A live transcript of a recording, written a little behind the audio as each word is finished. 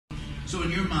So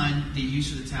in your mind, the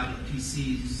use of the tablet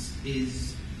PCs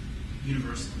is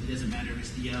universal. It doesn't matter if it's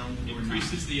DL or not.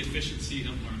 Increases the efficiency of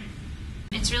learning.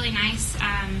 It's really nice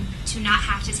to not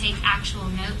have to take actual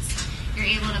notes. You're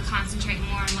able to concentrate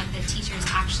more on what the teacher is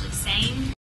actually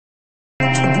saying.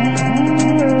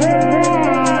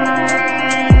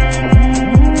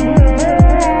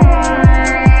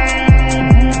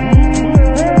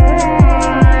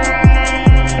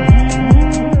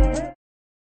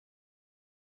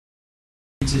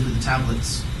 To the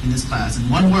tablets in this class, in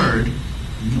one word,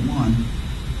 you get one,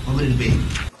 what would it be?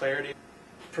 Clarity.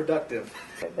 Productive.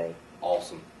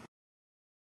 Awesome.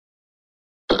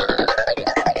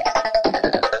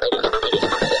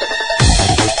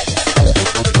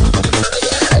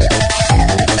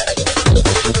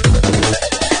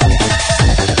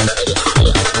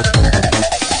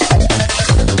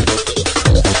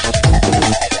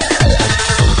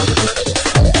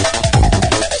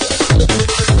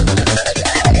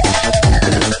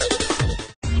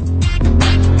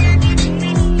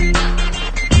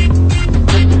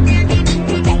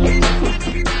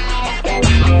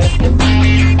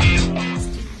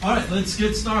 Let's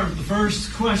get started. The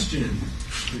first question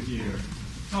here,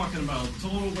 talking about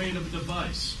total weight of the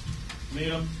device,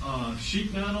 made up of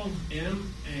sheet metal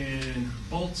M and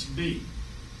bolts B.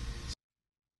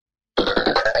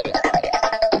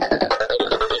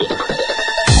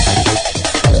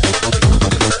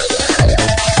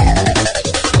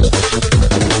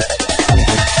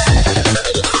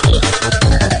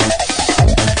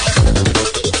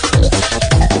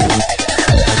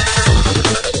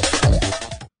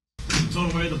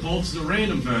 Is a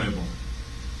random variable,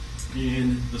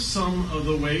 and the sum of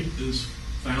the weight is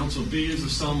found, so B is the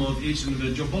sum of each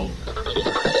individual bolt.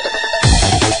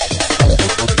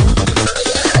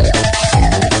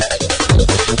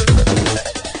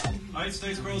 Alright,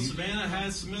 Statesboro, Savannah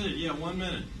has submitted. Yeah, 1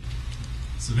 minute.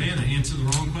 Savannah answered the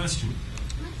wrong question.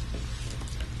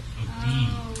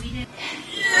 Oh, we did.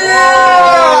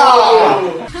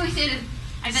 Yeah! We did.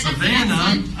 I bet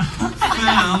Savannah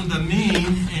found the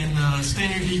mean and the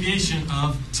standard deviation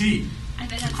of T. I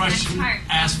bet The that's question the next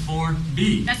part. asked for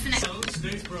B. That's the next. So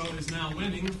Statesboro is now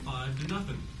winning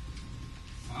 5-0.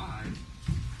 5?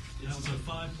 That was a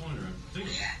 5-pointer, I think.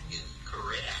 That is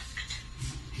correct.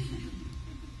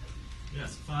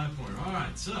 Yes, 5-pointer. All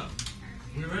right, so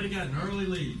we already got an early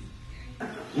lead.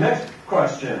 Next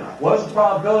question. What is the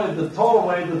probability that the total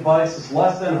weight of the device is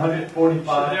less than 145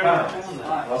 pounds?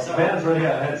 Well, Savannah's already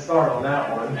got a head start on that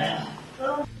one.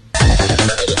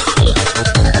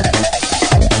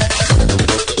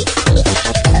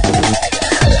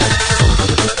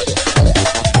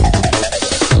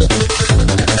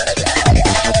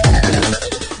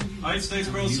 Alright,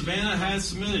 Statesboro, Savannah has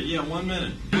submitted. Yeah, 1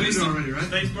 minute. Already, right?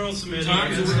 Statesboro submitted.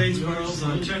 Statesboro's,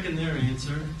 I'm checking their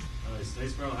answer.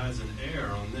 Statesboro has an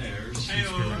error on theirs. Of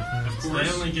course. They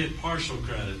only get partial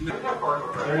credit. They're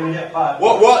going to get 5.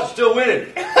 What? Still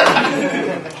winning.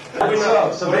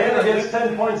 So, Savannah gets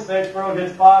 10 points, Statesboro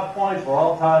gets 5 points. We're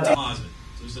all tied up. So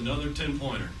there's another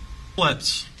 10-pointer.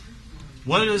 Flips.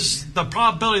 What is the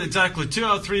probability that exactly 2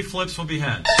 out of 3 flips will be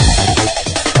had?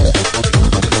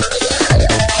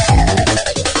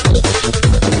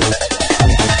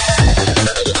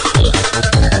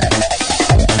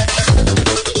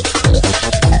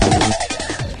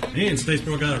 And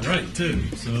Statesboro got it right, too.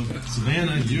 So,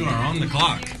 Savannah, you are on the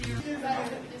clock.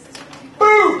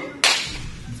 Boom!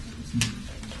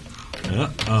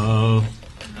 Uh-oh.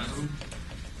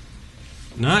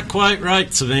 Not quite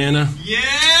right, Savannah.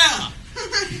 Yeah!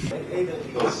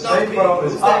 Statesboro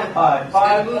is up by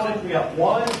 5 points. We got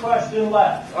 1 question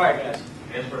left. All right, guys.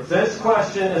 This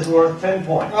question is worth 10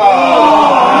 points.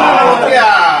 Oh,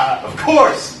 yeah! Of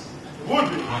course! Would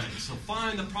be. Right, so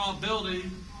find the probability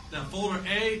that folder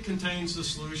A contains the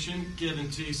solution given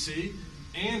TC,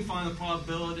 and find the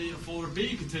probability of folder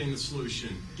B containing the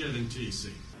solution given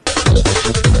TC.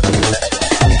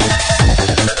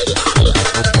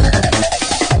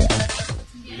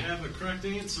 We have a correct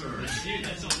answer. Dude,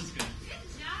 that's all this guy.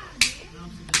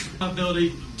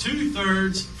 Probability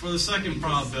 2/3 for the second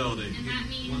probability. And that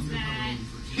means that.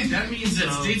 That means that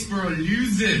Statesboro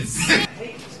loses.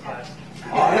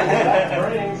 That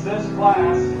brings this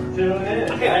class to an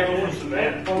end. That is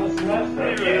it for the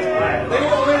semester. They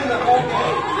won't win the whole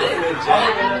game.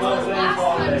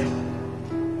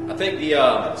 I think the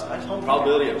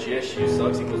probability of GSU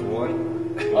sucks equals 1.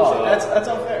 Oh, that's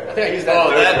unfair. I think I used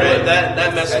that.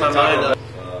 That messes my mind up.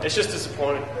 It's just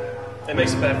disappointing. It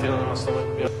makes a bad feeling in my stomach.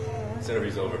 This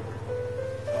interview's over. I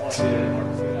want to see it.